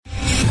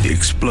The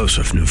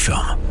explosive new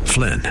film,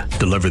 Flynn,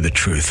 deliver the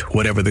truth,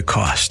 whatever the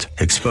cost,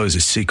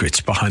 exposes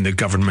secrets behind the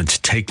government's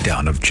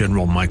takedown of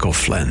General Michael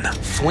Flynn.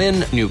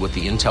 Flynn knew what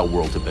the intel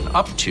world had been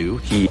up to.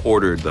 He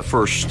ordered the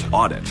first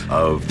audit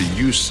of the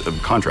use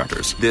of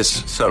contractors.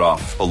 This set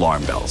off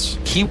alarm bells.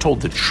 He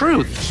told the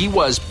truth. He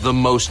was the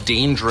most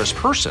dangerous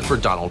person for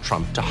Donald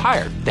Trump to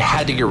hire. They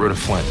had to get rid of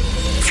Flynn.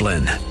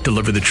 Flynn,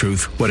 deliver the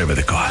truth, whatever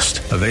the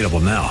cost. Available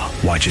now.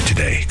 Watch it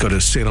today. Go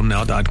to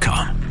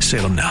salemnow.com.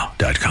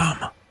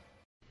 salemnow.com.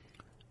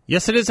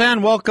 Yes, it is,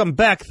 and welcome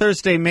back.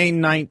 Thursday, May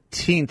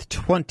 19th,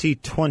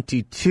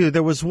 2022.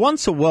 There was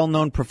once a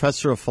well-known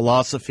professor of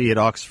philosophy at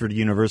Oxford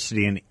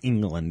University in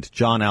England,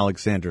 John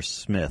Alexander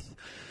Smith,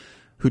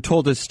 who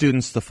told his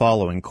students the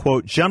following,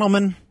 quote,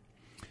 "Gentlemen,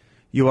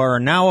 you are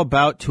now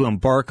about to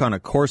embark on a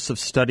course of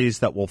studies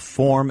that will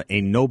form a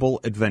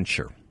noble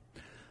adventure.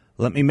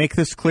 Let me make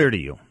this clear to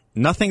you.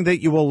 Nothing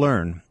that you will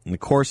learn in the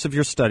course of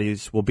your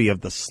studies will be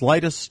of the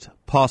slightest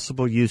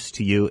possible use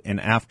to you in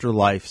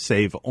afterlife,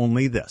 save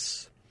only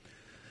this,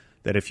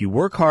 that if you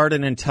work hard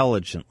and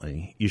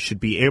intelligently, you should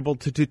be able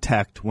to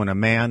detect when a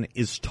man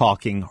is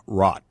talking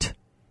rot.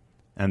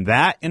 And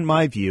that, in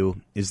my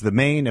view, is the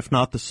main, if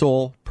not the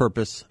sole,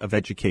 purpose of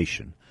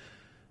education,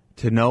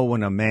 to know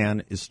when a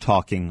man is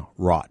talking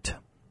rot."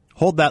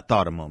 Hold that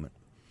thought a moment.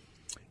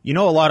 You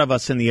know, a lot of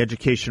us in the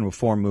education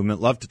reform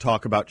movement love to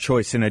talk about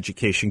choice in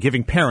education,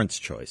 giving parents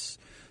choice,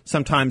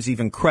 sometimes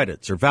even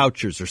credits or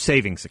vouchers or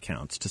savings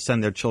accounts to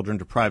send their children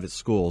to private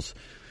schools,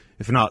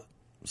 if not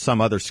some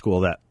other school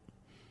that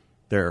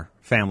their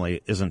family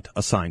isn't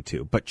assigned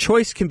to. But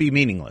choice can be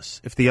meaningless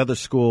if the other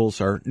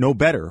schools are no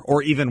better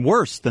or even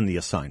worse than the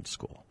assigned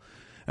school.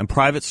 And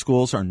private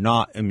schools are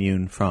not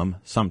immune from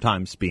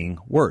sometimes being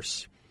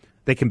worse.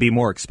 They can be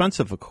more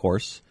expensive, of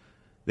course.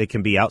 They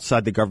can be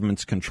outside the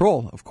government's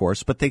control, of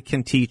course, but they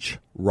can teach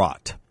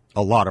rot,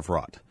 a lot of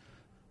rot.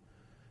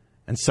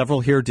 And several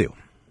here do,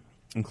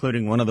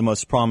 including one of the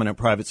most prominent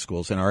private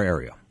schools in our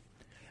area.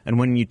 And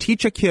when you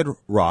teach a kid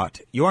rot,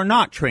 you are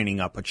not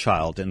training up a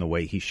child in the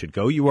way he should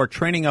go. You are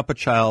training up a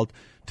child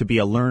to be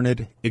a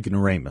learned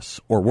ignoramus,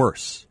 or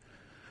worse,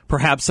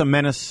 perhaps a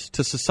menace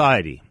to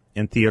society,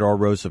 in Theodore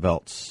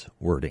Roosevelt's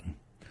wording.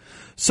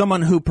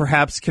 Someone who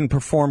perhaps can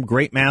perform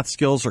great math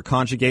skills or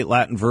conjugate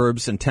Latin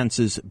verbs and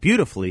tenses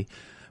beautifully,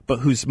 but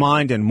whose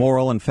mind in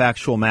moral and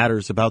factual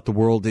matters about the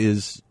world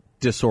is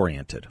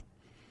disoriented.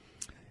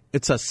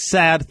 It's a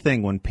sad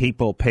thing when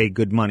people pay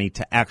good money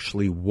to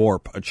actually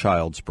warp a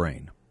child's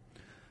brain.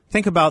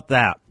 Think about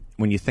that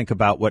when you think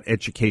about what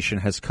education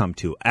has come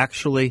to,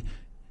 actually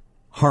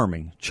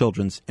harming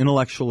children's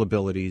intellectual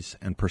abilities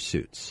and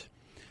pursuits.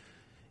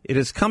 It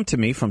has come to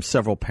me from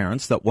several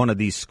parents that one of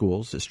these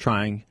schools is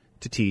trying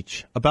to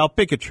teach about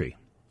bigotry,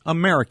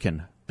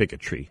 American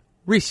bigotry,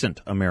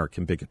 recent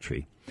American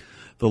bigotry.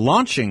 The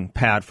launching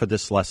pad for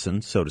this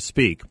lesson, so to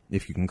speak,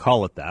 if you can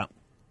call it that,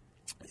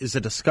 is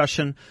a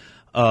discussion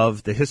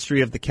of the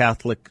history of the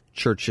Catholic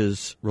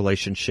Church's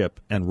relationship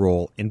and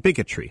role in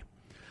bigotry.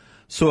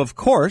 So, of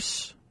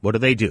course, what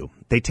do?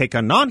 They take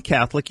a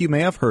non-Catholic you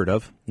may have heard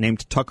of,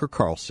 named Tucker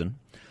Carlson,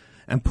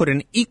 and put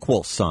an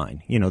equal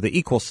sign, the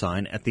equal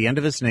sign at the end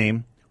of his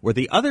name, where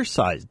the other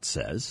side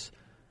says,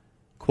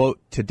 quote,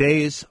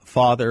 "Today's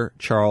Father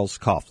Charles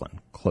Coughlin,"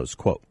 close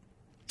quote.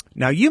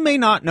 Now, you may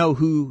not know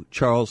who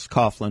Charles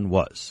Coughlin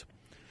was.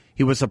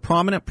 He was a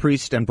prominent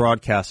priest and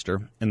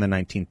broadcaster in the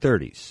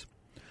 1930s.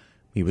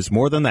 He was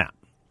more than that.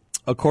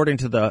 According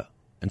to the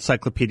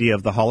Encyclopedia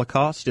of the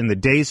Holocaust, in the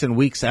days and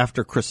weeks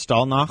after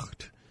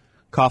Kristallnacht,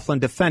 Coughlin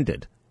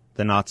defended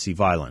the Nazi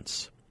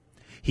violence.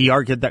 He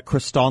argued that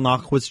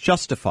Kristallnacht was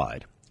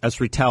justified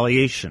as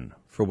retaliation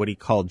for what he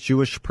called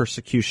Jewish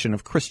persecution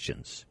of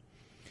Christians.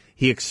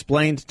 He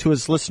explained to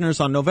his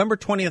listeners on November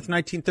 20th,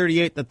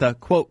 1938, that the,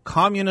 quote,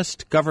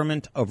 "communist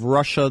government of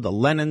Russia, the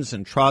Lenins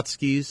and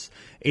Trotskys,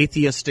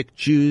 atheistic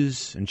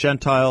Jews and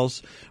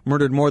Gentiles,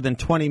 murdered more than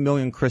 20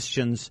 million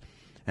Christians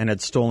and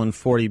had stolen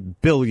 $40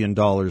 billion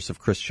of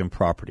Christian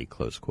property,"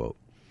 close quote.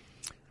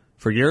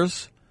 For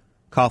years,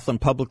 Coughlin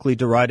publicly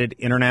derided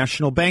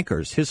international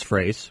bankers, his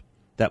phrase,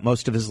 that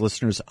most of his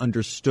listeners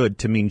understood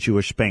to mean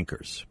Jewish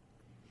bankers.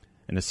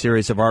 In a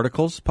series of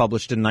articles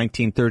published in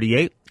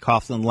 1938,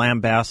 Coughlin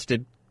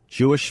lambasted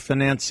Jewish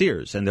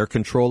financiers and their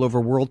control over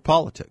world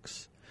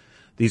politics.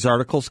 These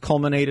articles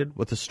culminated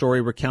with a story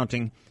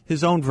recounting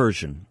his own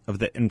version of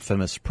the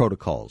infamous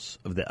Protocols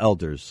of the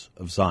Elders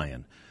of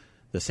Zion,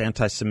 this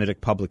anti-Semitic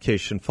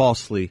publication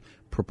falsely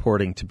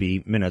purporting to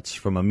be minutes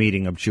from a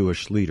meeting of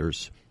Jewish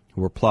leaders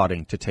who were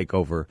plotting to take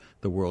over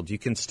the world. You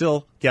can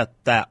still get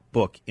that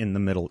book in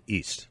the Middle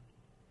East.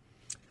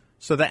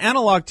 So the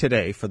analog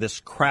today for this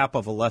crap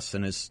of a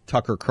lesson is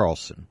Tucker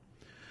Carlson.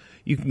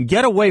 You can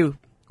get away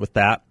with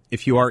that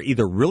if you are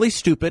either really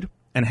stupid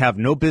and have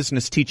no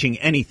business teaching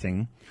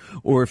anything,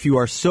 or if you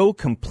are so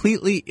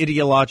completely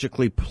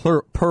ideologically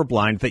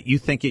purblind that you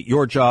think it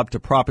your job to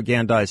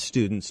propagandize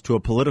students to a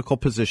political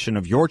position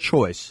of your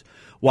choice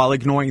while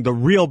ignoring the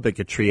real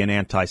bigotry and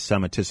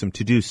anti-Semitism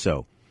to do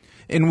so.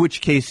 in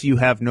which case you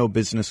have no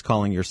business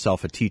calling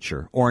yourself a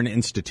teacher or an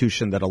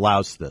institution that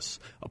allows this,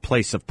 a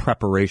place of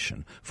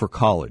preparation for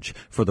college,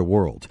 for the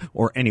world,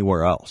 or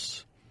anywhere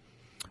else.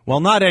 Well,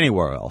 not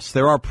anywhere else.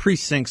 There are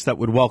precincts that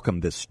would welcome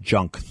this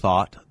junk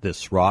thought,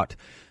 this rot.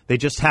 They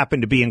just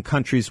happen to be in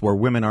countries where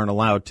women aren't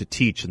allowed to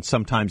teach and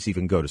sometimes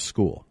even go to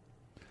school.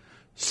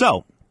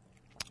 So,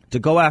 to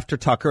go after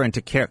Tucker and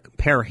to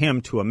compare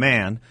him to a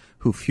man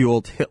who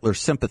fueled Hitler's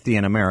sympathy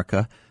in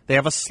America, they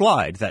have a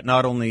slide that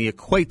not only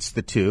equates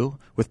the two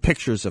with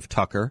pictures of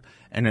Tucker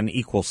and an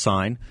equal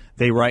sign,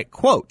 they write,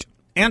 quote,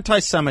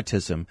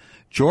 anti-Semitism,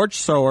 George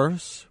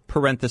Soros,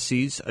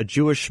 parentheses, a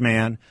Jewish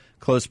man,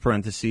 close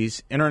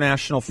parentheses,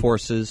 international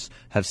forces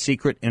have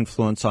secret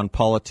influence on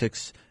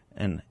politics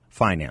and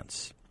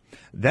finance.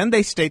 Then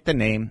they state the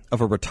name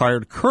of a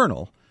retired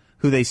colonel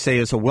who they say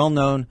is a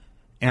well-known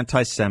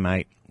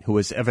anti-Semite who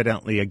was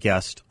evidently a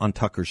guest on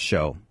Tucker's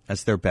show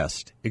as their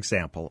best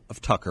example of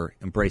Tucker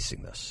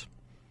embracing this.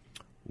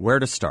 Where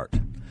to start?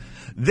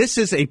 This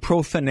is a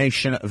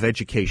profanation of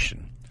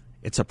education.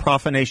 It's a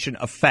profanation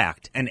of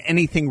fact and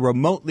anything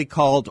remotely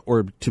called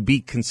or to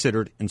be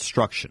considered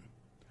instruction.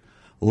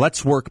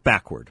 Let's work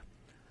backward.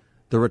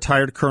 The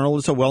retired colonel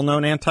is a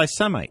well-known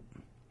anti-Semite.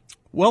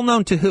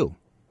 Well-known to who?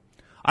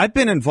 I've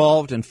been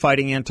involved in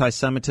fighting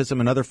anti-Semitism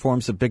and other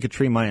forms of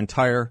bigotry my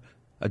entire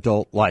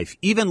adult life,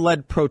 even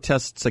led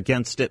protests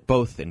against it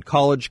both in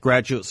college,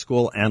 graduate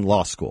school, and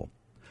law school.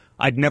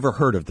 I'd never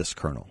heard of this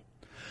colonel.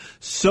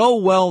 So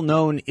well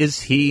known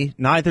is he,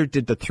 neither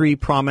did the three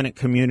prominent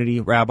community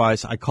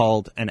rabbis I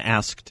called and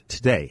asked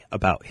today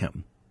about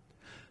him.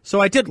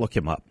 So I did look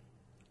him up.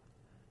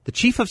 The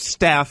chief of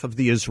staff of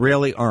the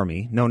Israeli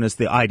army, known as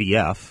the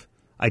IDF,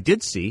 I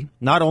did see,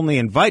 not only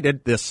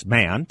invited this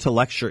man to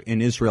lecture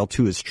in Israel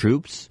to his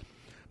troops,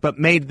 but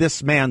made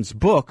this man's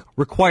book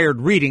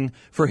required reading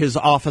for his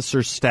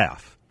officers'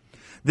 staff.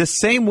 This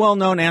same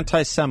well-known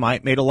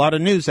anti-Semite made a lot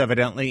of news,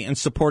 evidently, in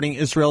supporting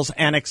Israel's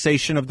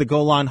annexation of the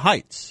Golan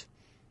Heights.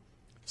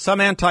 Some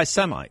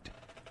anti-Semite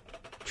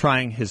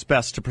trying his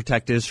best to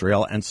protect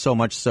Israel, and so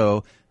much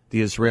so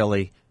the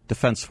Israeli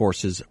Defense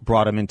Forces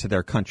brought him into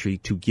their country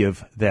to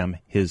give them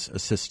his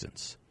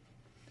assistance.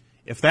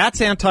 If that's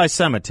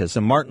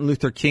anti-Semitism, Martin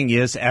Luther King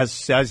is, as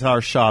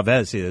Cesar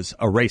Chavez is,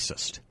 a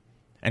racist,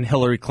 and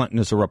Hillary Clinton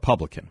is a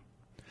Republican.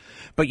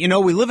 But, you know,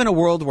 we live in a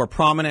world where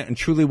prominent and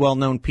truly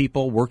well-known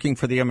people working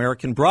for the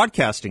American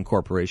Broadcasting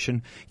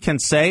Corporation can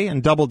say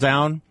and double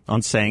down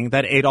on saying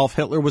that Adolf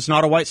Hitler was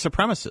not a white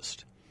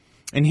supremacist.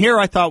 And here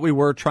I thought we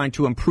were trying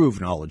to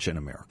improve knowledge in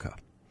America.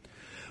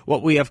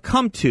 What we have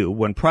come to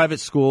when private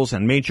schools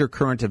and major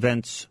current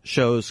events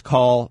shows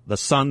call the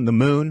sun the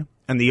moon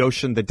and the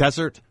ocean the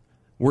desert,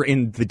 we're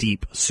in the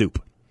deep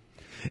soup.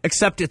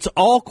 Except it's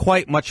all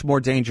quite much more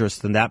dangerous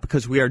than that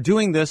because we are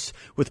doing this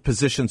with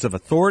positions of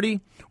authority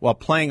while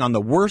playing on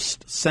the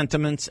worst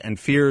sentiments and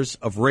fears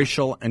of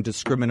racial and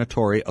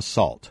discriminatory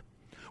assault,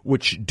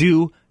 which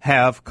do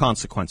have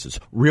consequences,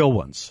 real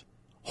ones,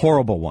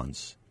 horrible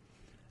ones.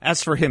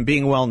 As for him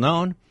being well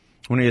known,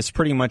 when he is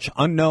pretty much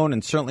unknown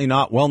and certainly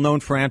not well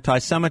known for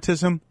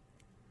anti-Semitism,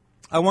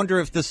 I wonder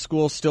if this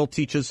school still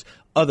teaches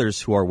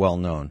others who are well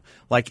known,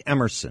 like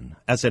Emerson,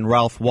 as in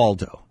Ralph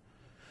Waldo.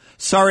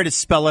 Sorry to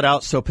spell it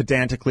out so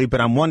pedantically,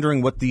 but I'm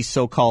wondering what these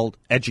so-called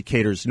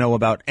educators know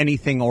about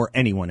anything or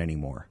anyone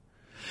anymore.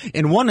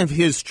 In one of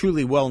his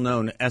truly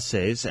well-known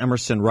essays,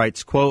 Emerson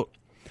writes, quote,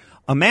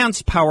 "A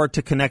man's power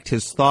to connect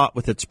his thought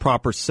with its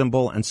proper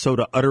symbol and so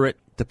to utter it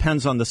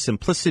depends on the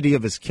simplicity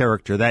of his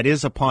character, that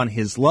is, upon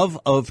his love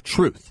of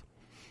truth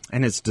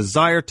and his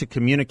desire to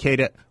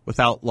communicate it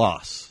without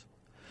loss.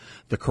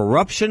 The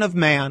corruption of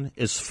man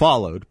is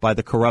followed by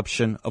the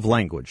corruption of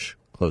language,"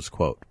 close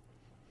quote.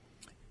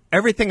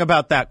 Everything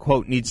about that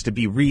quote needs to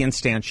be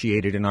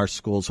reinstantiated in our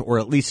schools, or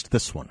at least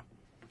this one.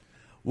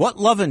 What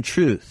love and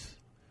truth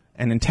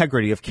and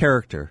integrity of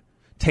character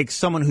takes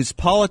someone whose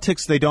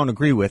politics they don't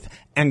agree with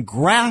and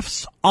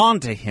grafts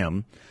onto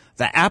him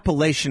the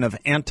appellation of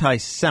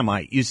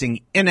anti-Semite using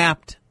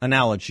inapt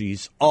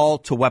analogies, all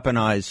to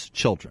weaponize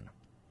children?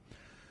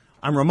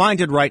 I'm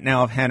reminded right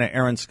now of Hannah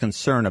Arendt's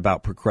concern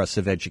about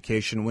progressive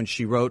education when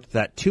she wrote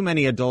that too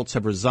many adults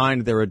have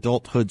resigned their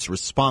adulthood's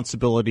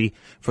responsibility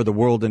for the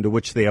world into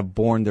which they have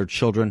born their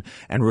children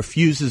and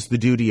refuses the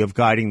duty of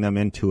guiding them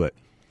into it.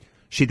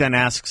 She then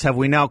asks, have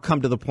we now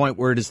come to the point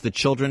where it is the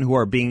children who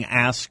are being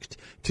asked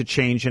to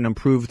change and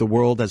improve the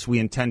world as we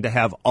intend to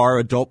have our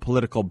adult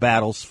political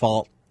battles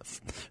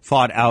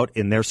fought out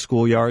in their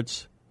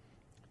schoolyards?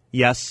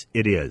 Yes,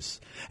 it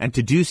is. And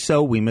to do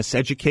so, we must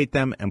educate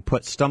them and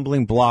put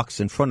stumbling blocks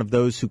in front of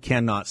those who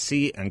cannot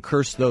see and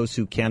curse those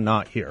who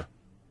cannot hear.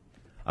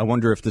 I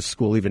wonder if this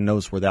school even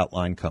knows where that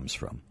line comes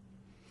from.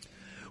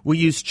 We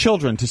use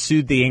children to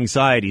soothe the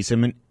anxieties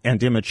and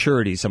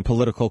immaturities and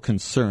political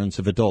concerns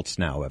of adults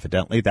now,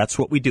 evidently. That's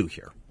what we do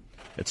here.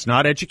 It's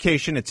not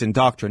education, it's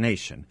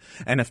indoctrination.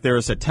 And if there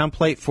is a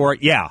template for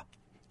it, yeah,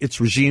 it's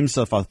regimes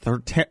of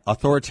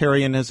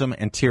authoritarianism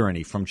and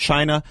tyranny, from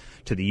China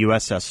to the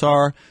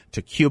USSR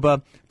to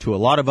Cuba to a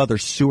lot of other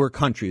sewer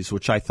countries,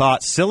 which I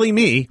thought, silly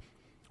me,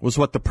 was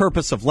what the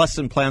purpose of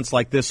lesson plans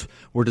like this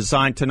were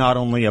designed to not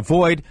only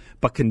avoid,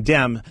 but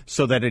condemn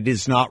so that it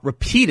is not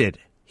repeated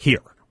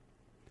here.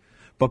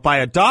 But by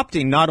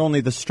adopting not only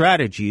the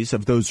strategies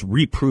of those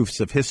reproofs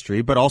of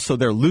history, but also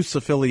their loose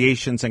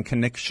affiliations and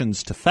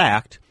connections to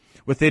fact,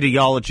 with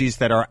ideologies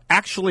that are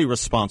actually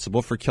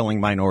responsible for killing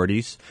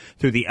minorities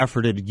through the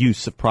efforted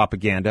use of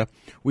propaganda,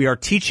 we are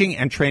teaching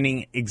and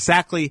training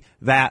exactly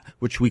that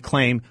which we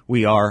claim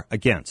we are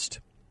against.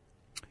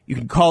 You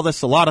can call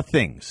this a lot of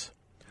things.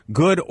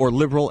 Good or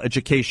liberal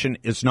education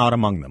is not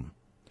among them.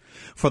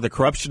 For the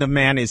corruption of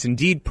man is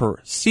indeed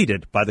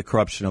preceded by the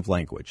corruption of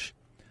language.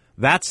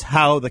 That's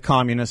how the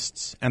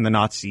communists and the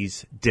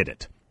Nazis did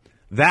it.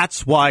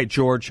 That's why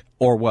George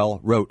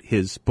Orwell wrote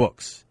his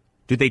books.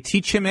 Do they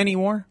teach him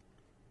anymore?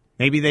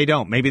 Maybe they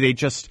don't. Maybe they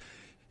just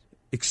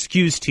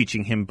excuse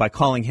teaching him by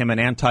calling him an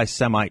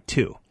anti-Semite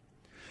too.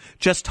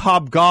 Just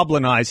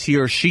hobgoblinize he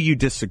or she you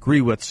disagree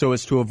with so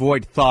as to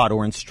avoid thought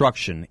or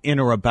instruction in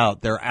or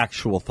about their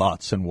actual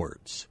thoughts and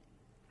words.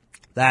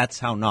 That's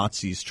how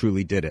Nazis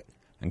truly did it,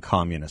 and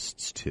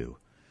communists too.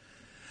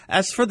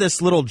 As for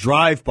this little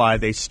drive-by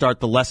they start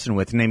the lesson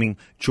with, naming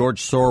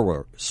George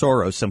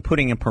Soros and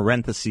putting in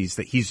parentheses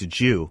that he's a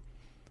Jew,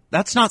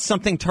 that's not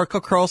something Tucker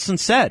Carlson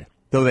said,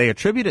 though they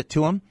attribute it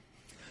to him.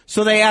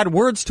 So they add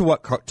words to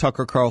what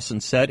Tucker Carlson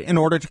said in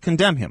order to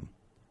condemn him.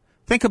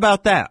 Think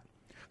about that.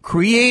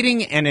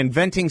 Creating and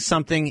inventing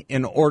something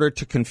in order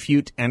to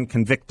confute and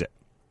convict it.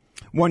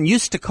 One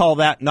used to call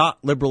that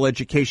not liberal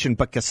education,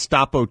 but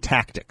Gestapo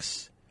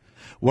tactics.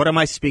 What am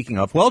I speaking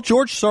of? Well,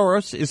 George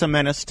Soros is a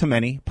menace to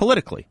many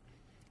politically.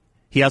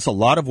 He has a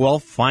lot of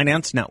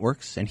well-financed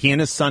networks, and he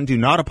and his son do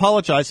not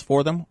apologize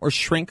for them or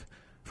shrink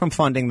from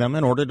funding them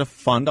in order to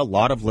fund a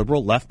lot of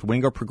liberal,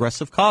 left-wing, or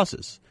progressive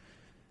causes.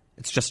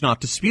 It's just not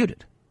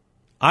disputed.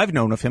 I've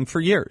known of him for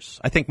years.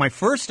 I think my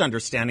first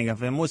understanding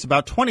of him was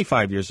about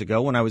 25 years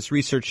ago when I was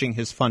researching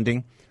his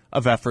funding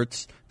of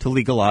efforts to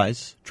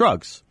legalize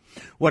drugs.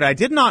 What I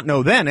did not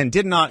know then and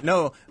did not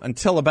know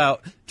until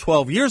about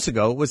 12 years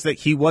ago was that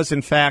he was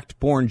in fact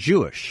born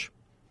Jewish.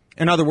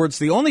 In other words,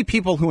 the only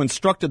people who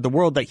instructed the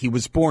world that he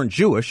was born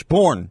Jewish,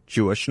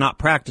 not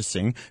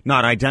practicing,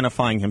 not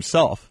identifying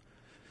himself,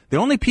 the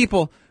only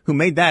people who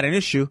made that an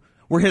issue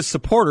were his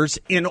supporters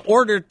in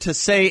order to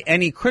say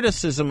any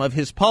criticism of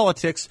his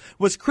politics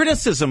was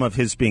criticism of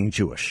his being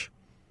Jewish.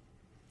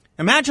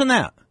 Imagine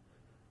that.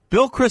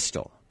 Bill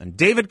Kristol and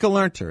David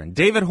Galerter and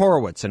David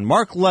Horowitz and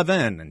Mark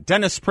Levin and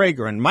Dennis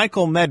Prager and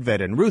Michael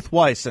Medved and Ruth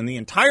Weiss and the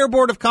entire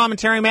board of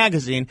Commentary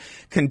magazine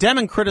condemn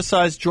and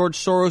criticize George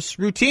Soros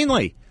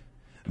routinely.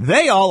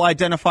 They all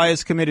identify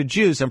as committed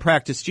Jews and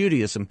practice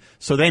Judaism,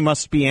 so they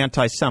must be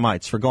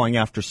anti-Semites for going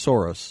after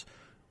Soros,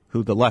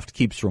 who the left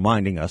keeps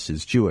reminding us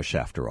is Jewish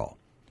after all.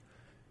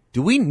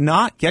 Do we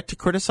not get to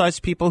criticize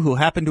people who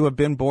happen to have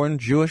been born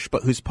Jewish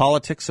but whose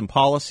politics and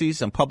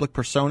policies and public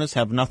personas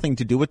have nothing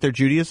to do with their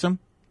Judaism?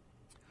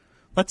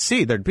 Let's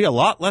see, there'd be a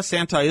lot less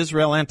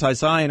anti-Israel,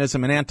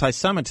 anti-Zionism, and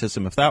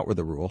anti-Semitism if that were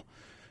the rule.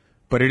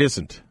 But it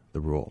isn't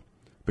the rule,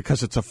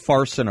 because it's a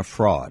farce and a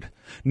fraud.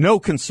 No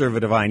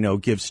conservative I know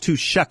gives 2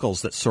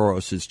 shekels that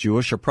Soros is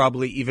Jewish, or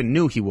probably even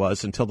knew he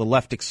was until the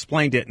left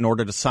explained it in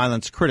order to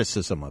silence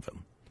criticism of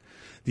him.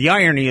 The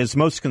irony is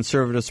most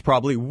conservatives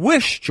probably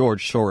wish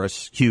George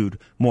Soros hewed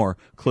more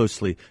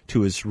closely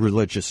to his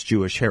religious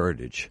Jewish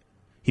heritage.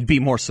 He'd be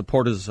more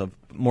supportive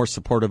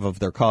of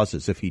their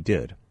causes if he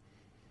did.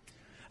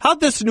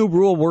 How'd this new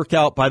rule work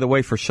out, by the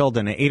way, for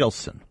Sheldon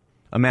Adelson,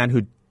 a man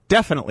who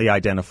definitely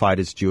identified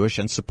as Jewish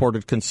and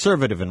supported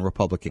conservative and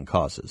Republican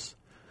causes?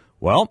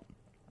 Well,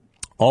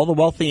 all the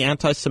wealthy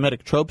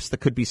anti-Semitic tropes that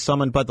could be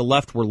summoned by the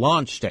left were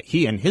launched at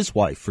he and his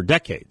wife for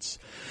decades.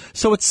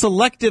 So it's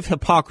selective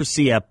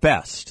hypocrisy at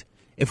best.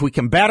 If we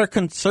can batter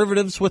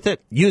conservatives with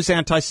it, use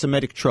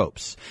anti-Semitic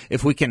tropes.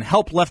 If we can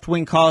help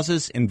left-wing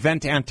causes,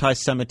 invent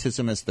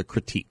anti-Semitism as the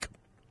critique.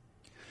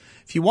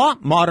 If you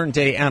want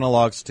modern-day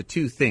analogs to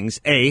 2 things,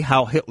 A,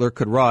 how Hitler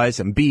could rise,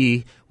 and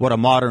B, what a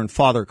modern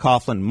Father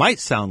Coughlin might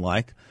sound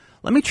like,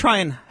 let me try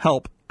and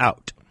help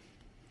out.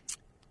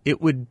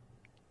 It would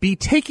be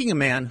taking a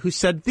man who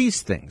said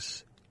these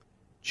things.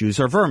 Jews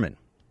are vermin.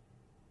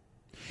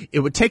 It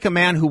would take a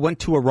man who went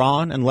to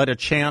Iran and led a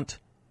chant,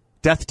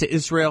 death to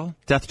Israel,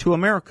 death to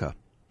America.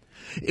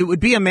 It would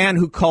be a man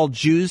who called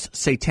Jews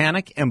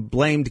satanic and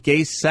blamed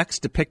gay sex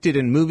depicted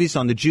in movies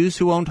on the Jews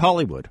who owned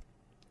Hollywood.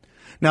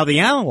 Now, the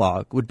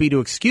analog would be to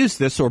excuse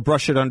this or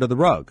brush it under the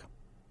rug.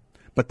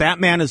 But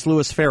that man is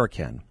Louis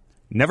Farrakhan,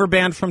 never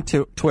banned from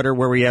Twitter,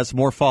 where he has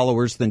more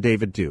followers than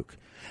David Duke,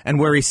 and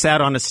where he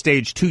sat on a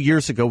stage 2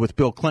 years ago with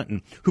Bill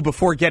Clinton, who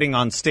before getting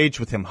on stage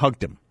with him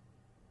hugged him.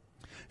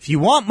 If you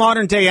want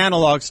modern-day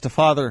analogs to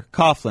Father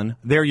Coughlin,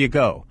 there you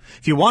go.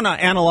 If you want an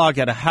analog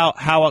at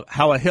how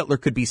a Hitler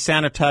could be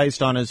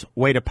sanitized on his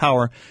way to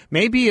power,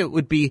 maybe it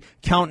would be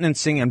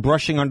countenancing and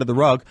brushing under the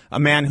rug a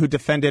man who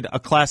defended a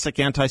classic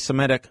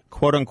anti-Semitic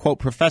quote-unquote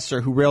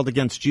professor who railed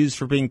against Jews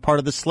for being part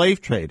of the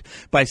slave trade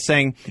by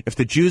saying, if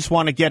the Jews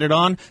want to get it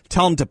on,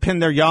 tell them to pin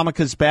their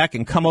yarmulkes back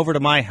and come over to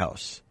my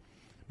house.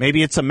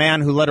 Maybe it's a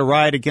man who led a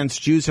riot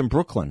against Jews in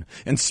Brooklyn,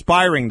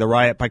 inspiring the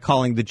riot by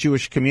calling the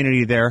Jewish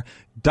community there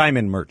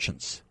diamond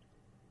merchants.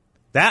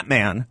 That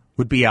man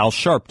would be Al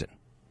Sharpton.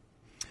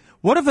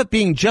 What of it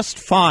being just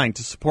fine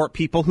to support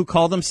people who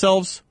call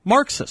themselves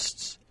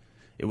Marxists?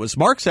 It was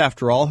Marx,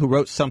 after all, who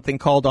wrote something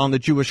called On the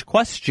Jewish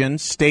Question,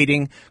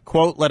 stating,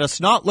 quote, "Let us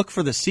not look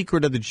for the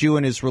secret of the Jew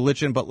in his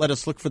religion, but let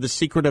us look for the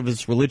secret of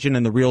his religion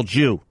in the real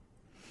Jew."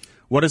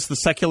 What is the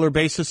secular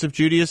basis of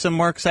Judaism,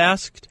 Marx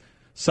asked?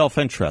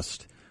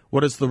 Self-interest.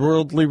 What is the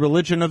worldly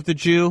religion of the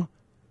Jew?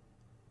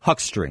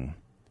 Huckstering.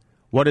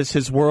 What is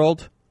his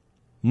world?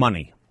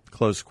 Money.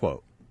 Close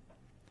quote.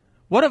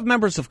 What of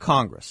members of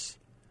Congress?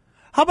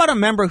 How about a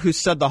member who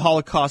said the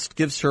Holocaust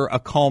gives her a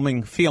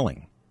calming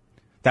feeling?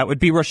 That would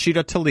be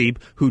Rashida Tlaib,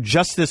 who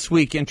just this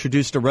week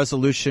introduced a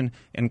resolution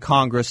in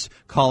Congress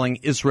calling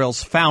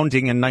Israel's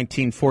founding in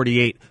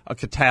 1948 a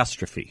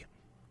catastrophe.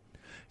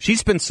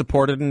 She's been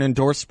supported and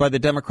endorsed by the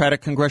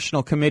Democratic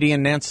Congressional Committee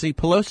and Nancy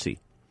Pelosi.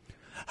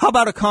 How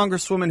about a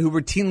congresswoman who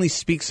routinely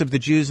speaks of the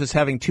Jews as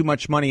having too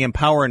much money and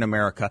power in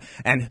America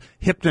and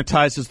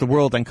hypnotizes the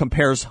world and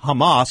compares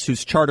Hamas,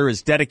 whose charter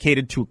is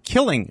dedicated to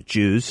killing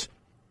Jews,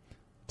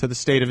 to the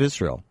state of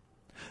Israel?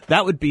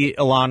 That would be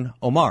Ilhan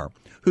Omar,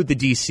 who the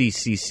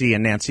DCCC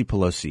and Nancy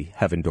Pelosi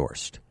have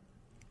endorsed.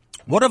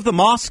 What of the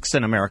mosques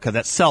in America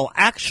that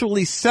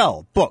actually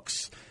sell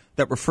books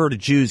that refer to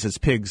Jews as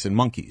pigs and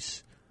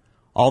monkeys?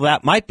 All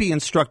that might be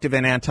instructive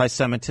in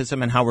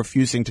anti-Semitism and how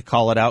refusing to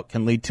call it out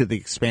can lead to the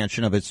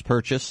expansion of its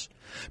purchase.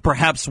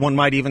 Perhaps one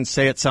might even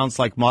say it sounds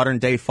like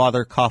modern-day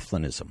Father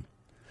Coughlinism.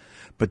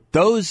 But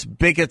those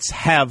bigots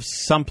have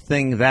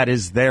something that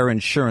is their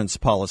insurance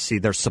policy.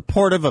 They're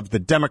supportive of the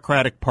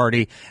Democratic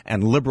Party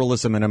and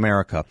liberalism in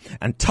America.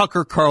 And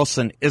Tucker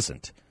Carlson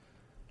isn't.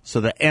 So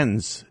the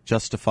ends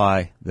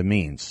justify the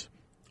means.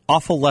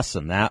 Awful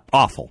lesson, that.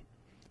 Awful.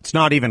 It's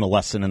not even a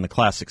lesson in the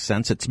classic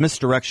sense. It's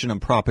misdirection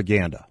and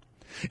propaganda.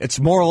 It's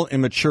moral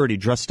immaturity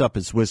dressed up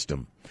as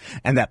wisdom.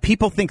 And that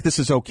people think this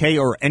is okay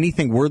or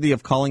anything worthy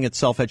of calling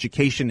itself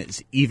education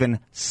is even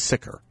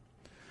sicker.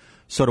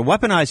 So to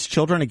weaponize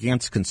children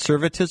against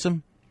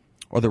conservatism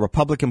or the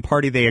Republican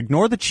Party, they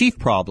ignore the chief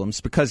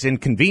problems because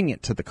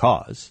inconvenient to the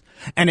cause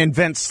and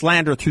invent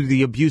slander through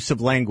the abuse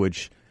of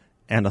language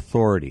and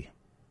authority.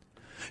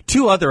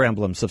 Two other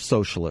emblems of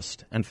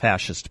socialist and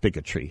fascist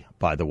bigotry,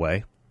 by the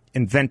way.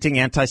 Inventing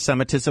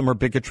anti-Semitism or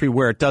bigotry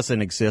where it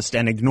doesn't exist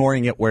and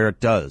ignoring it where it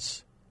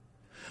does.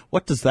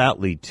 What does that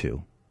lead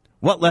to?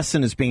 What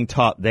lesson is being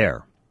taught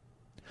there?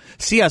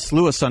 C.S.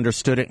 Lewis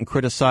understood it in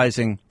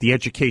criticizing the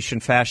education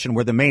fashion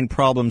where the main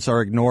problems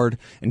are ignored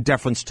in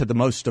deference to the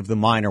most of the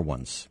minor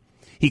ones.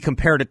 He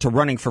compared it to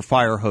running for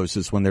fire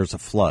hoses when there's a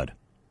flood.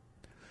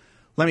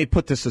 Let me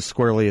put this as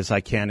squarely as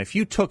I can. If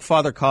you took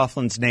Father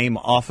Coughlin's name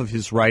off of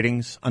his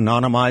writings,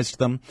 anonymized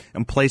them,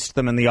 and placed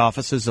them in the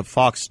offices of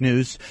Fox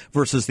News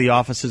versus the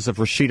offices of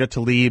Rashida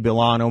Tlaib,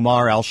 Ilhan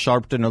Omar, Al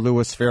Sharpton, or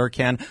Louis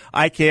Farrakhan,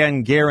 I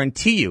can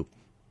guarantee you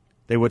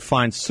they would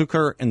find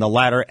succor in the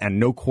latter and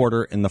no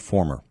quarter in the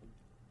former.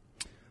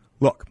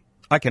 Look,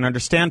 I can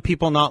understand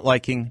people not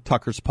liking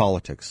Tucker's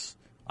politics.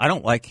 I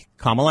don't like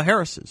Kamala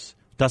Harris's.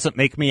 Doesn't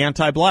make me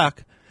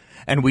anti-black.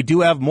 And we do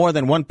have more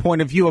than one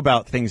point of view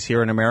about things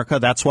here in America.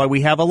 That's why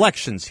we have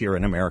elections here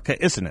in America,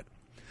 isn't it?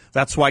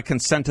 That's why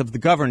consent of the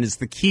governed is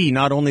the key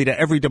not only to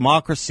every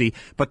democracy,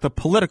 but the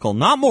political,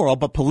 not moral,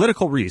 but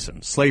political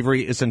reason.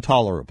 Slavery is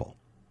intolerable.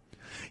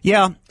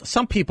 Yeah,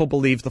 some people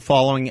believe the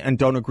following and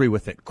don't agree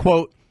with it.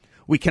 Quote,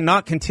 "We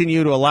cannot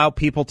continue to allow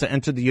people to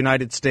enter the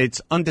United States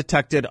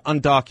undetected,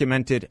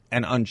 undocumented,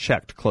 and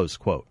unchecked," close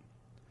quote.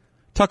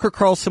 Tucker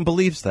Carlson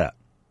believes that.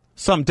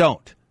 Some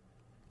don't.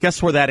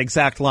 Guess where that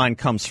exact line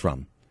comes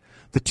from?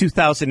 The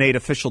 2008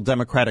 official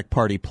Democratic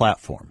Party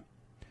platform.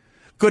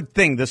 Good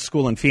thing this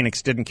school in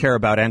Phoenix didn't care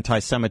about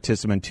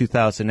anti-Semitism in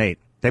 2008.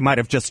 They might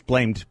have just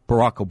blamed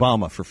Barack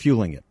Obama for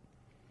fueling it.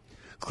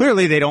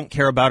 Clearly, they don't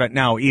care about it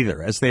now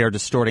either, as they are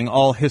distorting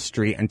all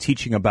history and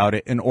teaching about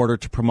it in order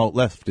to promote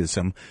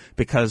leftism,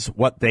 because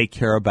what they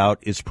care about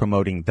is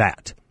promoting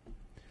that.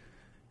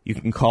 You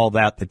can call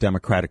that the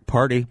Democratic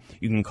Party.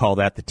 You can call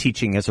that the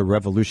teaching as a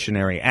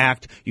revolutionary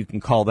act. You can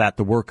call that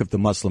the work of the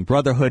Muslim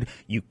Brotherhood.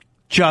 You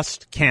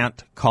just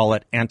can't call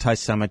it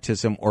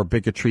anti-Semitism or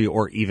bigotry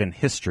or even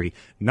history.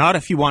 Not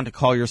if you want to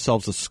call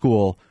yourselves a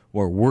school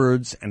where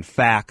words and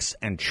facts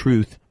and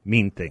truth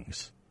mean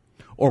things,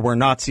 or where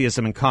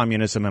Nazism and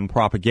communism and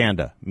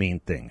propaganda mean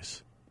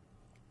things.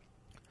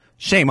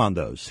 Shame on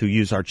those who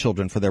use our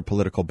children for their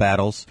political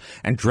battles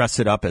and dress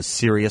it up as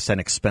serious and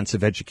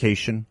expensive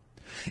education.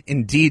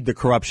 Indeed, the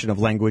corruption of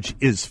language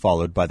is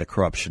followed by the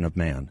corruption of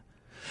man.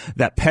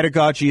 That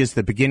pedagogy is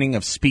the beginning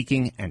of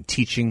speaking and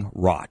teaching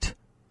rot.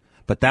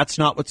 But that's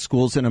not what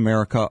schools in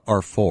America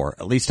are for.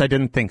 At least I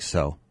didn't think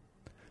so.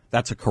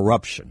 That's a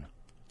corruption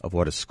of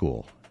what a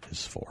school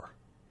is for.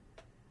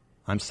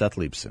 I'm Seth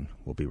Leibson.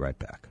 We'll be right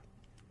back.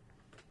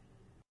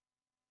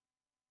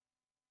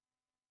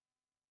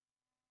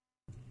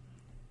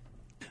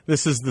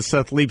 This is the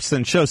Seth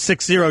Leibsohn Show,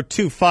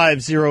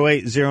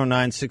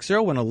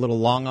 602-508-0960. Went a little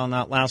long on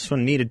that last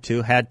one. Needed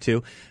to, had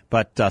to.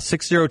 But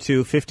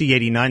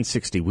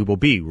 602-5080-960. We will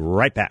be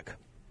right back.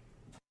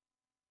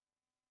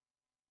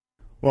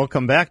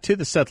 Welcome back to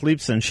the Seth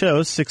Leibsohn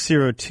Show,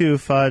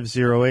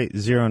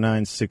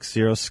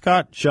 602-508-0960.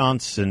 Scott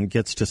Johnson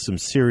gets to some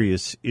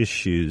serious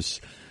issues,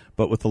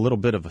 but with a little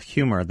bit of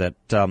humor that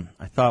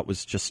I thought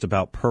was just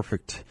about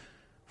perfect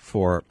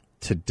for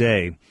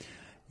today.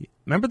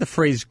 Remember the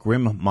phrase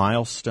grim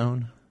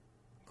milestone?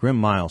 Grim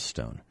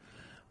milestone.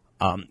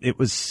 It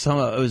was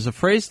a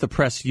phrase the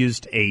press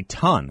used a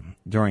ton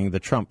during the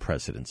Trump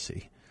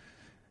presidency.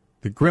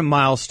 The grim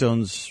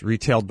milestones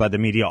retailed by the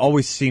media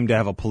always seem to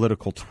have a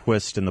political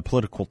twist, and the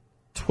political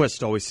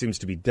twist always seems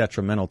to be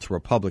detrimental to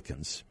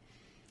Republicans.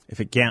 If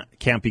it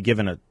can't be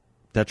given a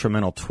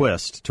detrimental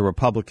twist to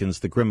Republicans,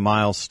 the grim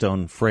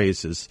milestone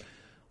phrase is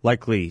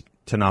likely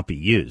to not be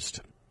used.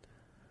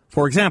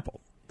 For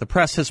example, the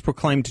press has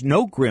proclaimed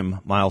no grim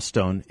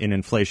milestone in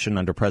inflation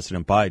under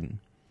President Biden.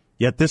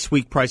 Yet this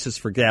week, prices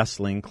for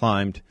gasoline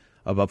climbed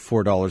above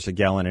 $4 a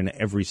gallon in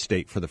every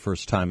state for the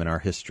first time in our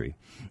history.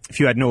 If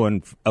you had no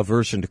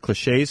aversion to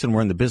cliches and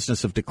were in the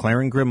business of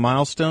declaring grim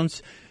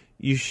milestones,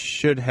 you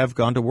should have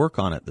gone to work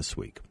on it this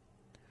week.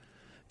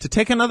 To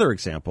take another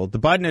example, the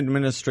Biden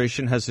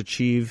administration has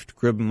achieved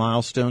grim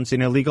milestones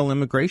in illegal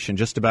immigration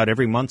just about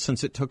every month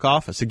since it took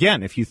office.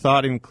 Again, if you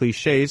thought in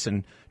cliches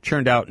and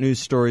churned out news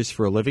stories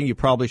for a living, you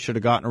probably should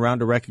have gotten around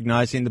to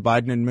recognizing the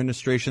Biden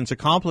administration's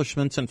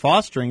accomplishments in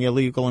fostering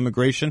illegal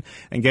immigration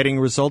and getting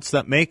results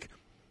that make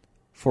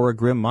for a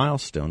grim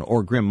milestone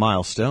or grim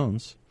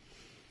milestones.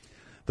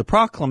 The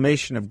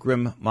proclamation of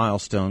grim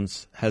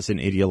milestones has an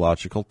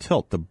ideological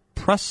tilt. The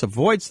press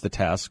avoids the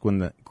task when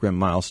the grim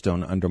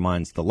milestone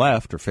undermines the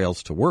left or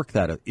fails to work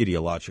that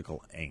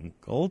ideological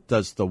angle.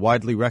 Does the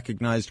widely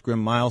recognized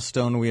grim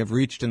milestone we have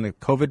reached in the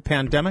COVID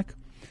pandemic,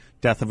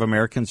 death of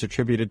Americans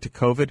attributed to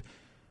COVID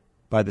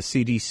by the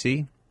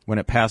CDC, when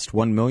it passed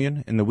 1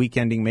 million in the week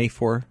ending May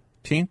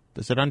 14th,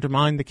 does it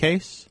undermine the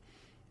case?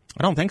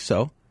 I don't think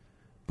so.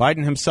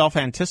 Biden himself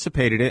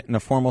anticipated it in a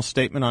formal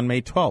statement on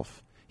May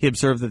 12th. He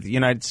observed that the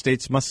United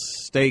States must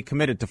stay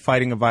committed to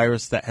fighting a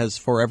virus that has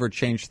forever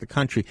changed the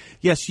country.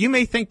 Yes, you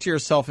may think to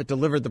yourself it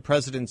delivered the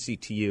presidency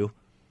to you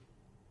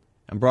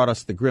and brought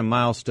us the grim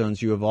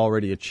milestones you have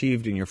already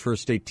achieved in your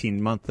first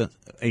 18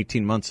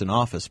 months in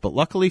office. But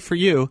luckily for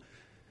you,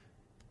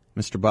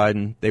 Mr.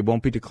 Biden, they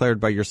won't be declared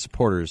by your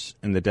supporters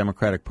in the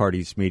Democratic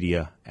Party's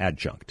media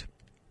adjunct.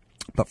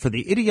 But for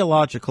the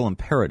ideological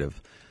imperative,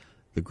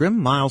 the grim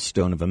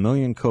milestone of 1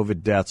 million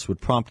COVID deaths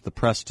would prompt the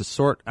press to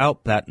sort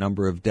out that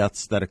number of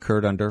deaths that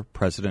occurred under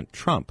President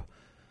Trump.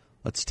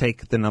 Let's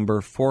take the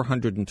number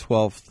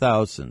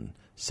 412,000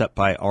 set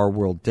by Our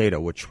World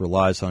Data, which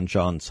relies on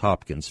Johns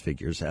Hopkins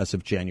figures as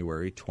of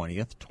January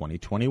 20th,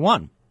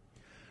 2021.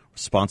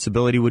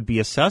 Responsibility would be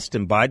assessed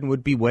and Biden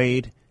would be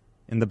weighed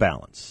in the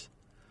balance.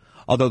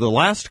 Although the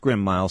last grim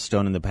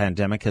milestone in the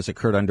pandemic has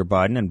occurred under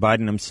Biden, and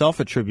Biden himself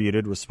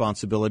attributed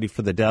responsibility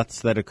for the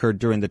deaths that occurred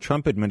during the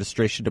Trump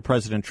administration to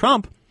President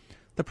Trump,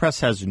 the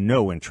press has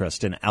no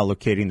interest in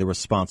allocating the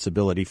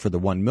responsibility for the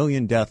 1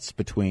 million deaths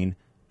between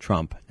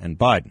Trump and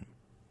Biden.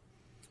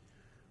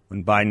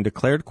 When Biden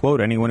declared,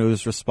 quote, anyone who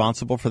is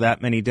responsible for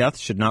that many deaths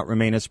should not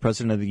remain as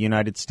president of the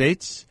United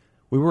States,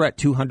 we were at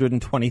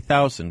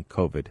 220,000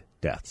 COVID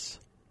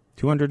deaths.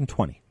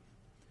 220.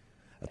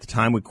 At the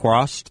time we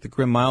crossed the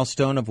grim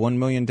milestone of 1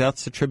 million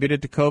deaths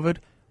attributed to COVID,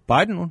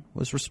 Biden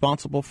was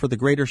responsible for the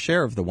greater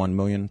share of the 1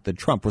 million than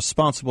Trump,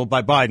 responsible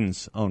by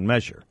Biden's own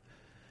measure.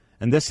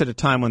 And this at a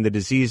time when the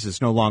disease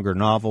is no longer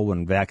novel,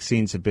 when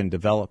vaccines have been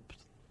developed,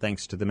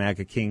 thanks to the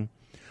MAGA king,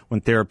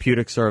 when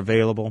therapeutics are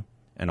available,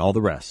 and all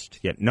the rest.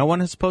 Yet no one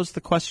has posed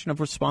the question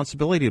of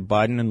responsibility to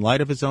Biden in light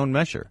of his own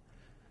measure.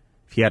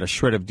 If he had a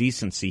shred of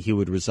decency, he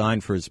would resign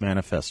for his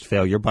manifest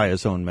failure by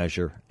his own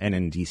measure and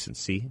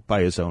indecency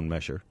by his own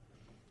measure.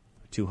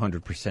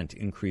 200%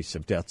 increase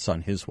of deaths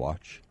on his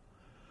watch.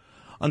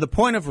 On the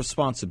point of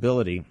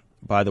responsibility,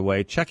 by the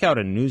way, check out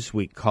a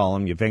Newsweek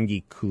column,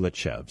 Yevgeny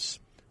Kulachev's.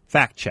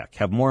 Fact check.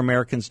 Have more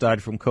Americans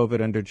died from COVID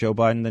under Joe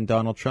Biden than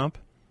Donald Trump?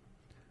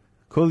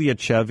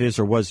 Kulyachev is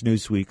or was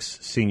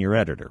Newsweek's senior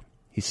editor.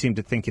 He seemed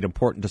to think it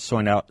important to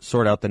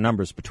sort out the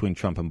numbers between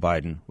Trump and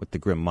Biden with the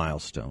grim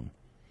milestone.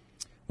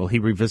 Will he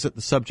revisit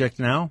the subject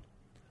now?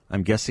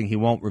 I'm guessing he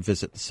won't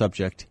revisit the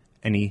subject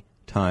any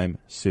time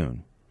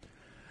soon.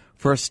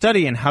 For a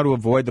study in how to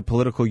avoid the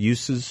political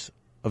uses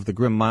of the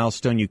grim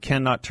milestone, you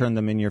cannot turn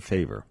them in your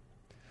favor.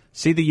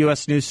 See the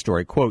U.S. News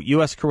story, quote,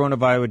 U.S.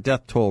 coronavirus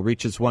death toll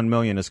reaches 1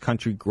 million as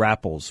country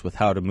grapples with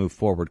how to move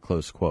forward,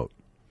 close quote.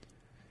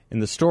 In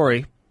the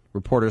story,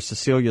 reporter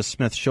Cecilia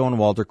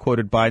Smith-Schoenwalder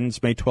quoted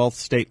Biden's May 12th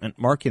statement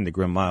marking the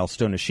grim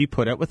milestone, as she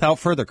put it, without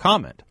further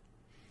comment.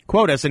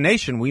 Quote, as a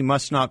nation, we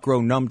must not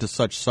grow numb to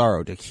such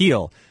sorrow. To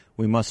heal,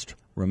 we must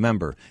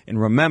remember. In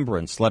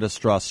remembrance, let us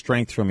draw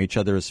strength from each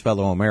other as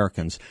fellow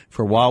Americans.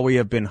 For while we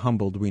have been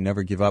humbled, we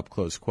never give up,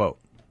 close quote.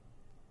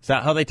 Is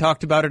that how they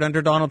talked about it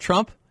under Donald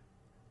Trump?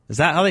 Is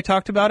that how they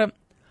talked about it?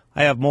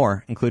 I have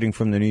more, including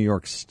from the New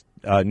York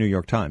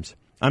Times.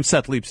 I'm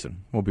Seth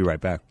Leibson. We'll be right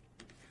back.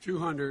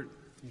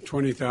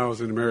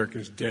 220,000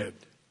 Americans dead.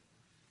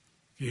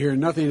 If you hear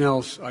nothing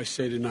else I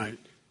say tonight,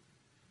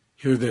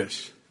 hear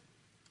this.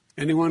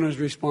 Anyone who's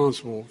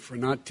responsible for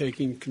not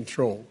taking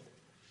control,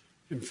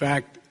 in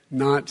fact,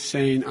 not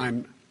saying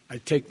I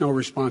take no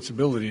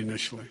responsibility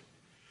initially,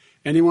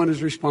 anyone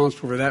who's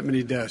responsible for that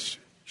many deaths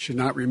should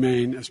not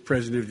remain as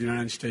President of the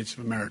United States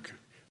of America.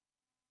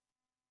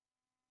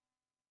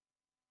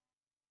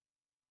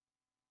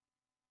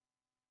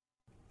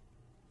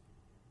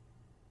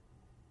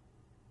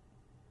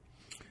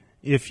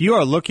 If you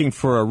are looking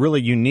for a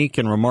really unique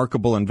and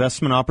remarkable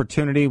investment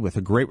opportunity with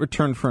a great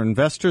return for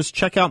investors,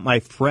 check out my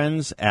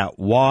friends at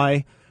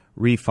YRefi.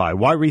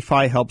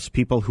 YRefi helps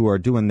people who are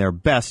doing their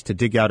best to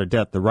dig out a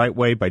debt the right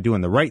way by doing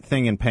the right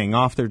thing and paying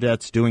off their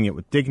debts, doing it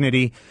with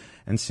dignity,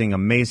 and seeing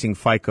amazing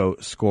FICO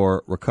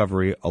score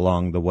recovery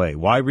along the way.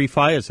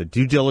 YRefi is a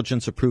due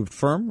diligence-approved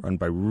firm run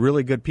by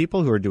really good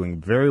people who are doing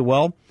very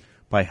well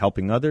by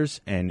helping others,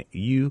 and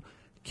you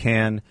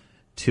can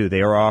too.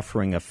 They are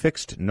offering a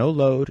fixed,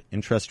 no-load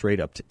interest rate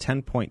up to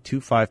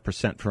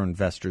 10.25% for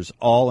investors,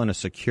 all in a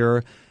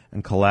secure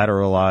and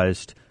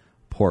collateralized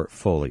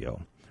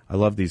portfolio. I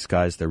love these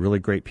guys. They're really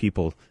great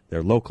people.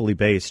 They're locally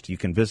based. You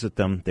can visit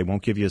them. They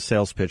won't give you a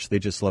sales pitch. They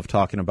just love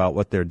talking about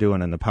what they're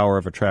doing, and the power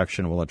of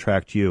attraction will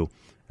attract you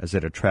as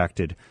it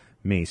attracted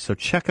me. So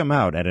check them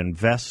out at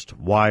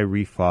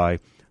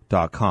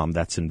investyrefy.com.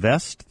 That's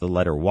invest, the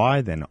letter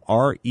Y, then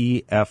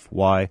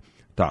REFY.com,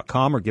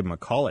 or give them a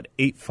call at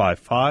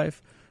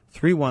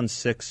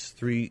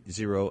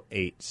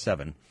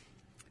 855-316-3087.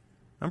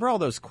 Remember all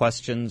those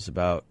questions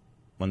about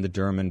when the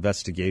Durham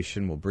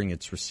investigation will bring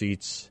its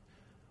receipts?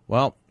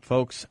 Well,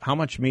 folks, how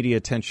much media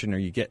attention are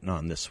you getting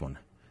on this one?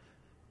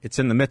 It's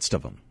in the midst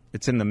of them.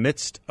 It's in the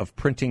midst of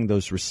printing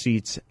those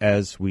receipts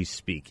as we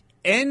speak.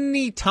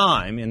 Any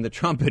time in the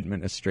Trump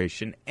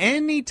administration,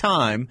 any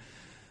time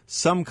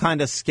some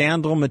kind of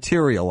scandal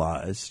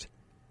materialized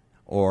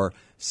or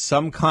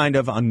some kind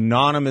of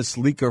anonymous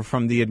leaker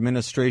from the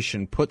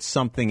administration put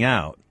something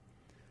out,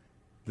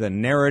 the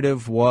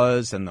narrative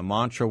was and the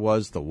mantra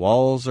was the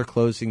walls are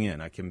closing in.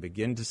 I can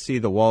begin to see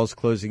the walls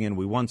closing in.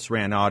 We once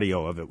ran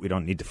audio of it. We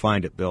don't need to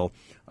find it, Bill,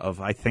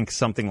 of I think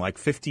something like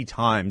 50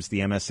 times the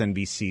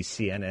MSNBC,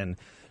 CNN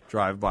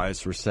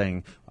drive-bys were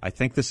saying, I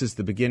think this is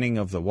the beginning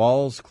of the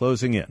walls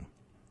closing in.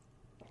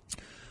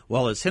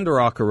 Well, as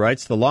Hinderaker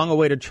writes, the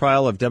long-awaited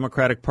trial of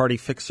Democratic Party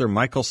fixer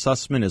Michael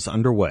Sussman is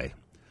underway.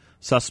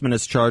 Sussman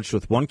is charged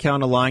with one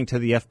count of lying to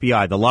the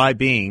FBI, the lie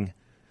being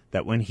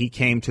that when he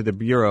came to the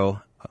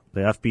Bureau,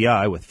 the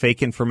FBI, with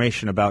fake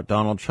information about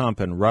Donald Trump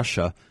and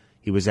Russia,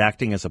 he was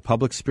acting as a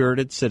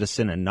public-spirited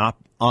citizen and not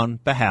on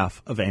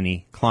behalf of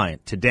any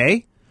client.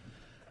 Today,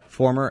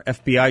 former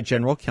FBI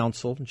General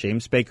Counsel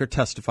James Baker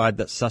testified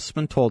that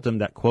Sussman told him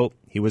that, quote,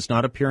 he was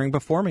not appearing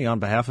before me on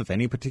behalf of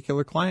any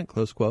particular client,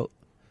 close quote.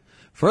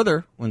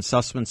 Further, when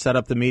Sussman set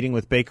up the meeting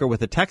with Baker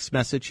with a text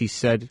message, he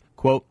said,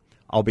 quote,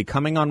 I'll be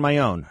coming on my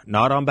own,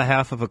 not on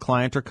behalf of a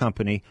client or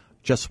company,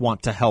 just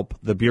want to help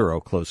the Bureau,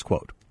 close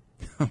quote.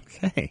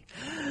 Okay.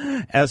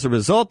 As a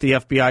result, the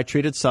FBI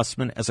treated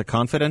Sussman as a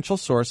confidential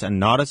source and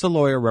not as a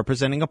lawyer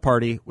representing a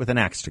party with an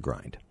axe to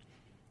grind.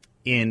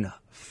 In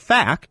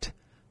fact,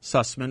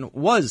 Sussman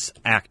was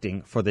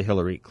acting for the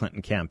Hillary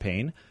Clinton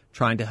campaign,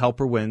 trying to help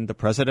her win the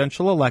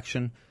presidential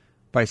election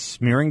by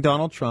smearing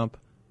Donald Trump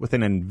with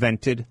an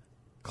invented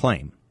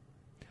claim.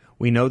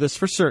 We know this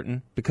for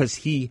certain because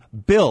he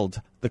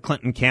billed the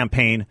Clinton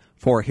campaign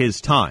for his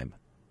time.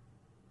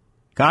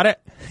 Got it?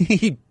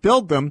 He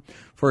billed them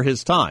for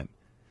his time.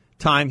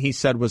 Time he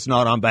said was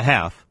not on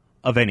behalf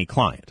of any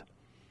client.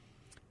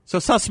 So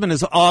Sussman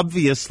is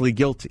obviously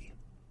guilty.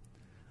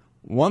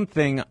 One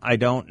thing I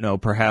don't know,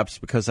 perhaps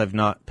because I've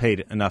not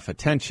paid enough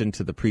attention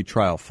to the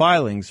pretrial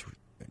filings,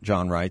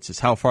 John writes, is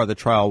how far the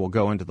trial will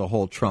go into the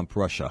whole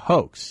Trump-Russia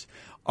hoax.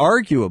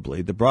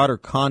 Arguably, the broader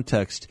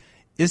context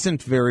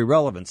isn't very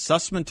relevant.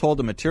 Sussman told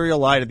a material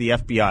lie to the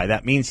FBI.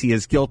 That means he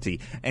is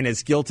guilty, and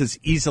his guilt is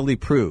easily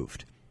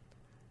proved.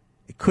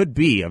 It could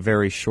be a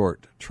very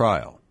short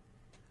trial.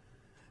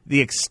 The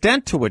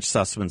extent to which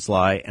Sussman's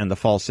lie and the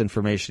false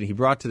information he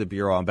brought to the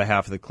Bureau on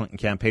behalf of the Clinton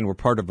campaign were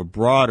part of a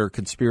broader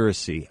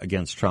conspiracy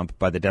against Trump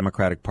by the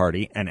Democratic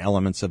Party and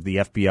elements of the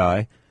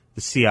FBI,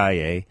 the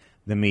CIA,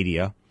 the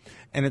media.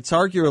 And it's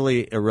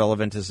arguably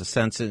irrelevant as a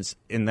sentence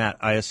in that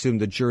I assume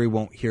the jury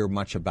won't hear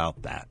much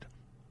about that.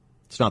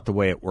 It's not the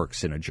way it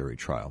works in a jury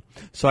trial.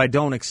 So I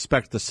don't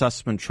expect the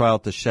Sussman trial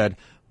to shed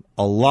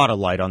a lot of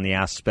light on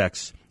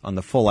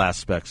the full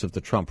aspects of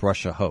the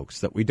Trump-Russia hoax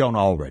that we don't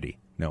already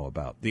know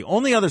about. The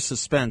only other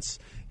suspense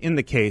in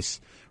the case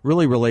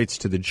really relates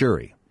to the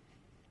jury.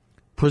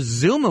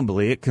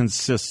 Presumably, it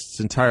consists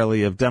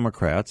entirely of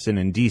Democrats, and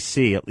in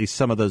D.C., at least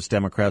some of those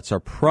Democrats are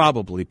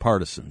probably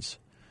partisans,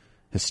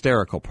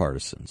 hysterical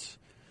partisans.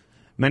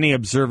 Many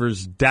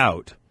observers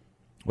doubt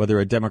whether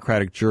a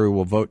Democratic jury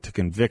will vote to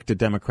convict a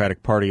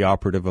Democratic Party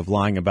operative of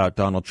lying about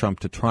Donald Trump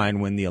to try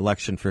and win the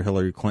election for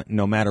Hillary Clinton,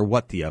 no matter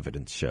what the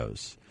evidence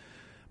shows.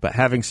 But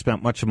having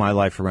spent much of my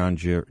life around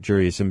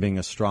juries and being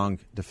a strong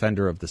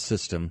defender of the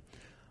system,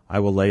 I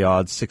will lay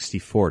odds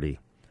 60-40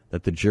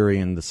 that the jury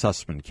in the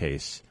Sussman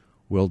case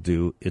will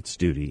do its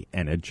duty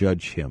and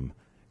adjudge him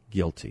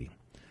guilty.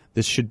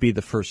 This should be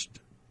the first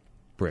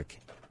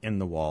brick in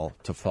the wall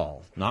to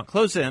fall. Not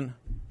close in,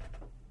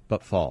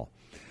 but fall.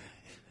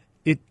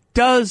 It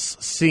does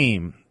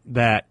seem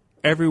that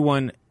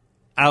everyone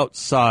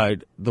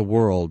outside the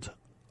world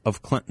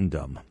of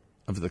Clintondom,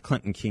 of the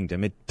Clinton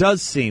kingdom, it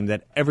does seem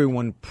that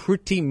everyone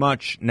pretty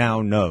much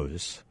now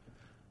knows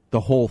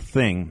the whole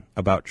thing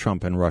about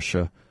Trump and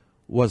Russia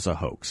was a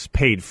hoax,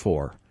 paid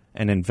for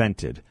and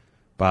invented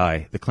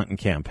by the Clinton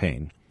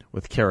campaign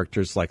with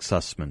characters like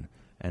Sussman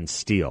and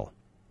Steele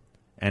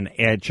and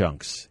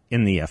adjuncts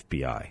in the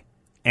FBI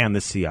and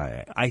the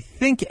CIA. I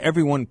think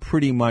everyone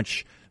pretty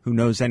much who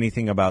knows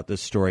anything about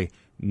this story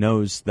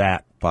knows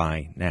that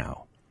by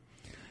now.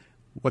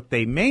 What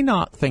they may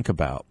not think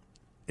about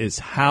is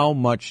how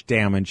much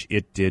damage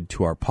it did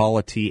to our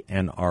polity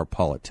and our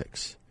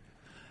politics.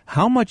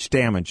 How much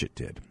damage it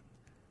did.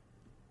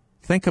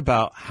 Think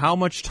about how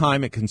much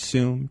time it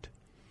consumed,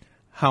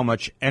 how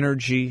much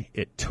energy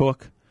it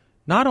took,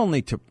 not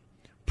only to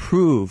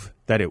prove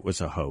that it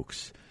was a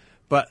hoax,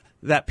 but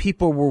that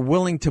people were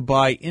willing to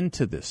buy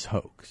into this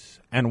hoax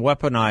and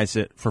weaponize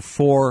it for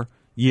 4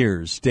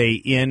 years, day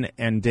in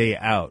and day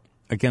out,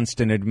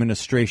 against an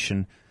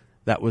administration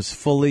that was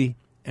fully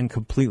and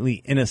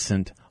completely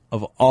innocent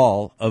of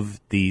all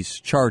of these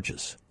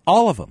charges.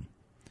 All of them.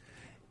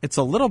 It's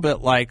a little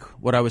bit like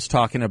what I was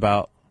talking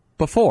about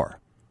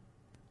before.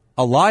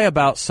 A lie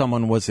about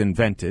someone was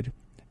invented,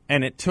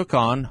 and it took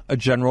on a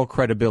general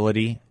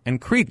credibility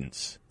and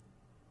credence.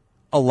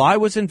 A lie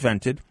was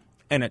invented,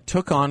 and it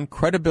took on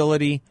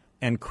credibility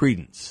and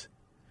credence.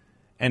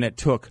 And it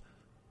took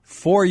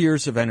 4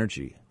 years of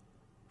energy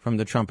from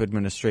the Trump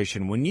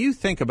administration. When you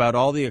think about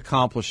all the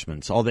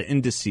accomplishments, all the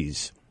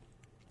indices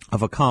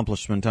of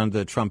accomplishment under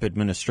the Trump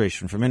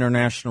administration, from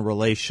international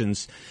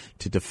relations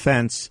to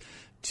defense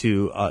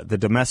to the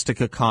domestic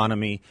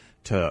economy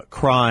to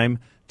crime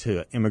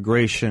to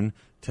immigration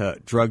to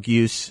drug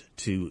use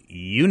to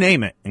you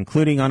name it,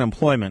 including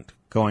unemployment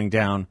going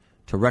down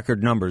to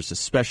record numbers,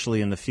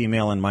 especially in the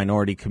female and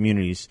minority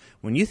communities.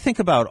 When you think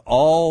about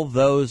all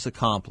those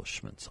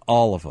accomplishments,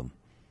 all of them,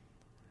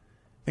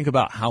 think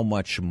about how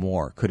much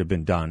more could have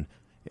been done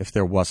if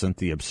there wasn't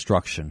the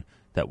obstruction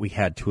that we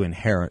had to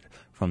inherit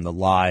from the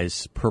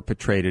lies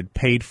perpetrated,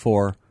 paid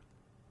for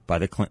by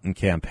the Clinton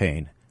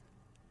campaign,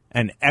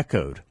 and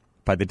echoed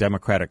by the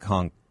Democratic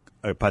caucus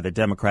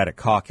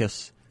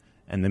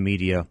and the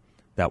media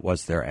that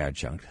was their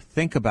adjunct.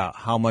 Think about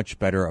how much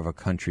better of a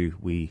country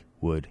we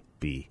would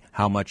be,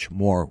 how much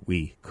more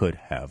we could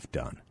have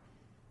done.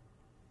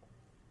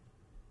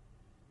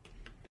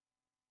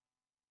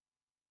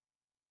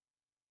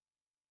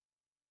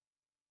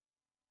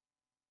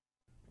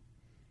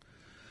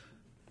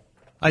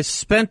 I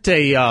spent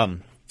a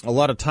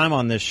lot of time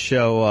on this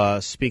show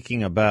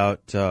speaking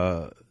about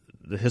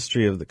the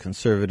history of the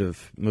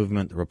conservative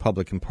movement, the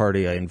Republican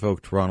Party. I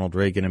invoked Ronald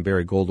Reagan and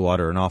Barry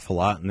Goldwater an awful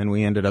lot, and then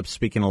we ended up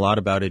speaking a lot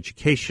about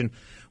education,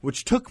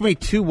 which took me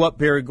to what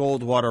Barry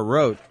Goldwater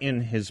wrote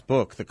in his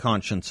book, The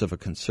Conscience of a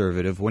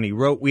Conservative, when he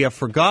wrote, "We have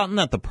forgotten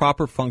that the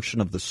proper function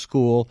of the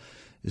school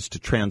is to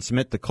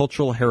transmit the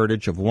cultural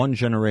heritage of one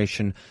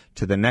generation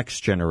to the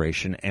next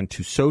generation, and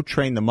to so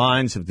train the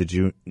minds of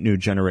the new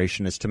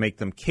generation as to make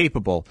them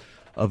capable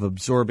of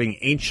absorbing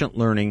ancient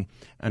learning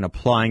and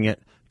applying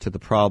it to the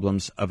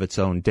problems of its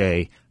own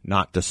day,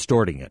 not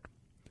distorting it.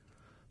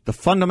 The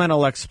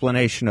fundamental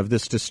explanation of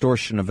this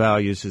distortion of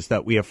values is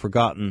that we have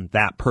forgotten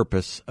that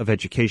purpose of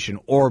education,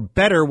 or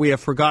better, we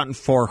have forgotten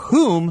for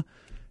whom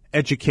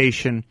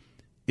education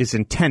is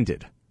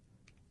intended.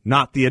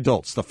 Not the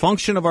adults. The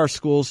function of our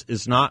schools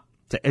is not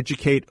to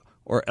educate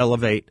or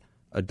elevate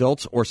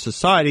adults or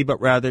society, but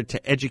rather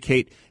to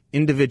educate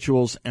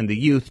individuals and the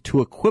youth,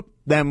 to equip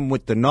them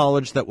with the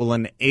knowledge that will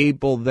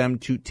enable them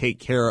to take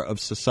care of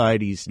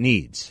society's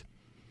needs.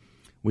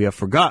 We have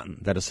forgotten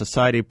that a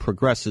society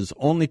progresses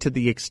only to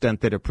the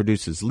extent that it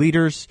produces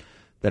leaders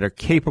that are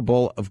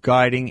capable of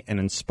guiding and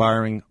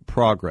inspiring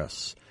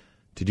progress.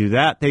 To do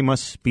that, they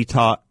must be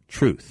taught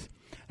truth.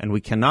 And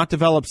we cannot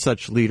develop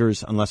such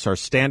leaders unless our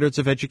standards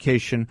of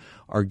education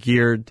are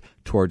geared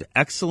toward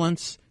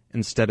excellence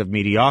instead of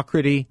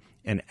mediocrity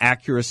and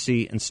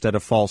accuracy instead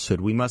of falsehood.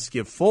 We must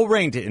give full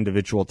rein to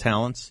individual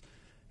talents,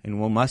 and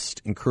we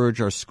must encourage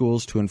our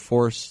schools to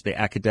enforce the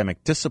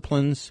academic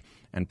disciplines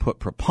and put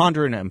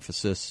preponderant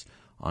emphasis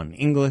on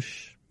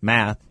English,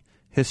 math,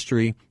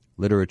 history,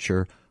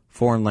 literature,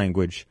 foreign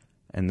language,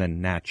 and the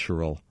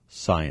natural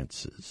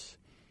sciences.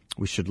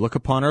 We should look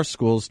upon our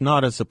schools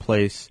not as a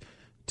place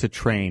to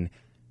train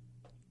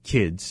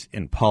kids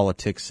in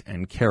politics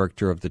and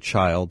character of the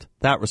child.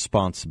 That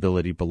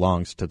responsibility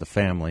belongs to the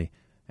family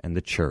and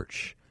the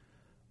church,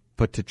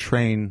 but to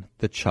train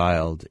the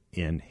child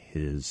in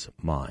his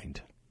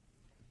mind.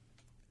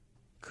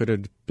 Could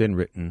have been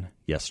written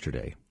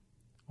yesterday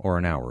or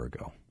an hour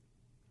ago.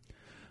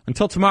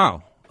 Until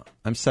tomorrow,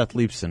 I'm Seth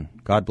Leibson.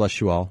 God bless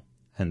you all,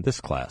 And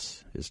this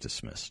class is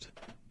dismissed.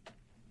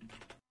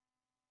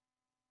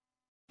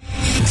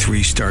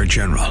 3-star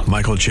General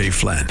Michael J.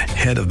 Flynn,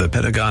 head of the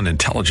Pentagon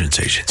Intelligence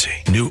Agency,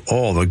 knew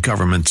all the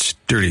government's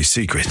dirty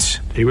secrets.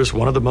 He was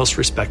one of the most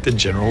respected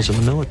generals in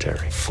the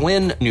military.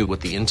 Flynn knew what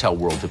the intel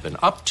world had been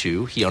up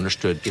to. He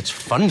understood its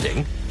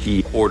funding.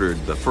 He ordered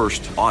the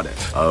first audit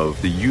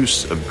of the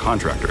use of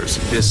contractors.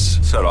 This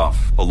set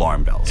off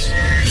alarm bells.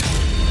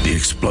 The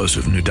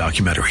explosive new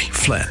documentary,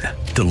 Flynn,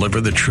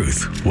 Deliver the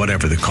Truth,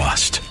 Whatever the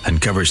Cost,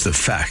 uncovers the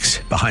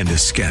facts behind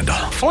this scandal.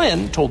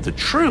 Flynn told the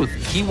truth.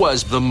 He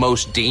was the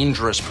most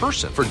dangerous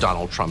person for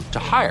Donald Trump to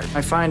hire.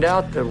 I find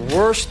out the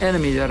worst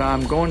enemy that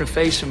I'm going to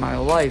face in my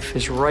life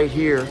is right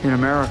here in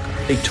America.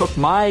 They took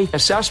my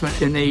assessment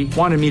and they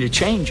wanted me to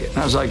change it. And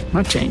I was like, I'm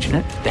not changing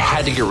it. They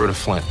had to get rid of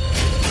Flynn.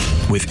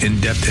 With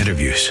in-depth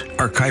interviews,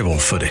 archival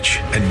footage,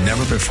 and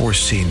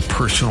never-before-seen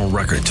personal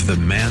records of the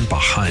man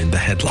behind the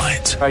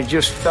headlines. I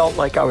just felt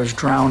like I was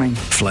drowning.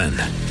 Flynn,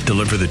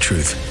 Deliver the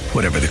Truth,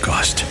 Whatever the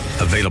Cost.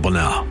 Available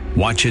now.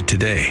 Watch it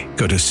today.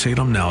 Go to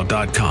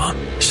salemnow.com.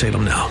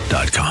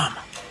 salemnow.com.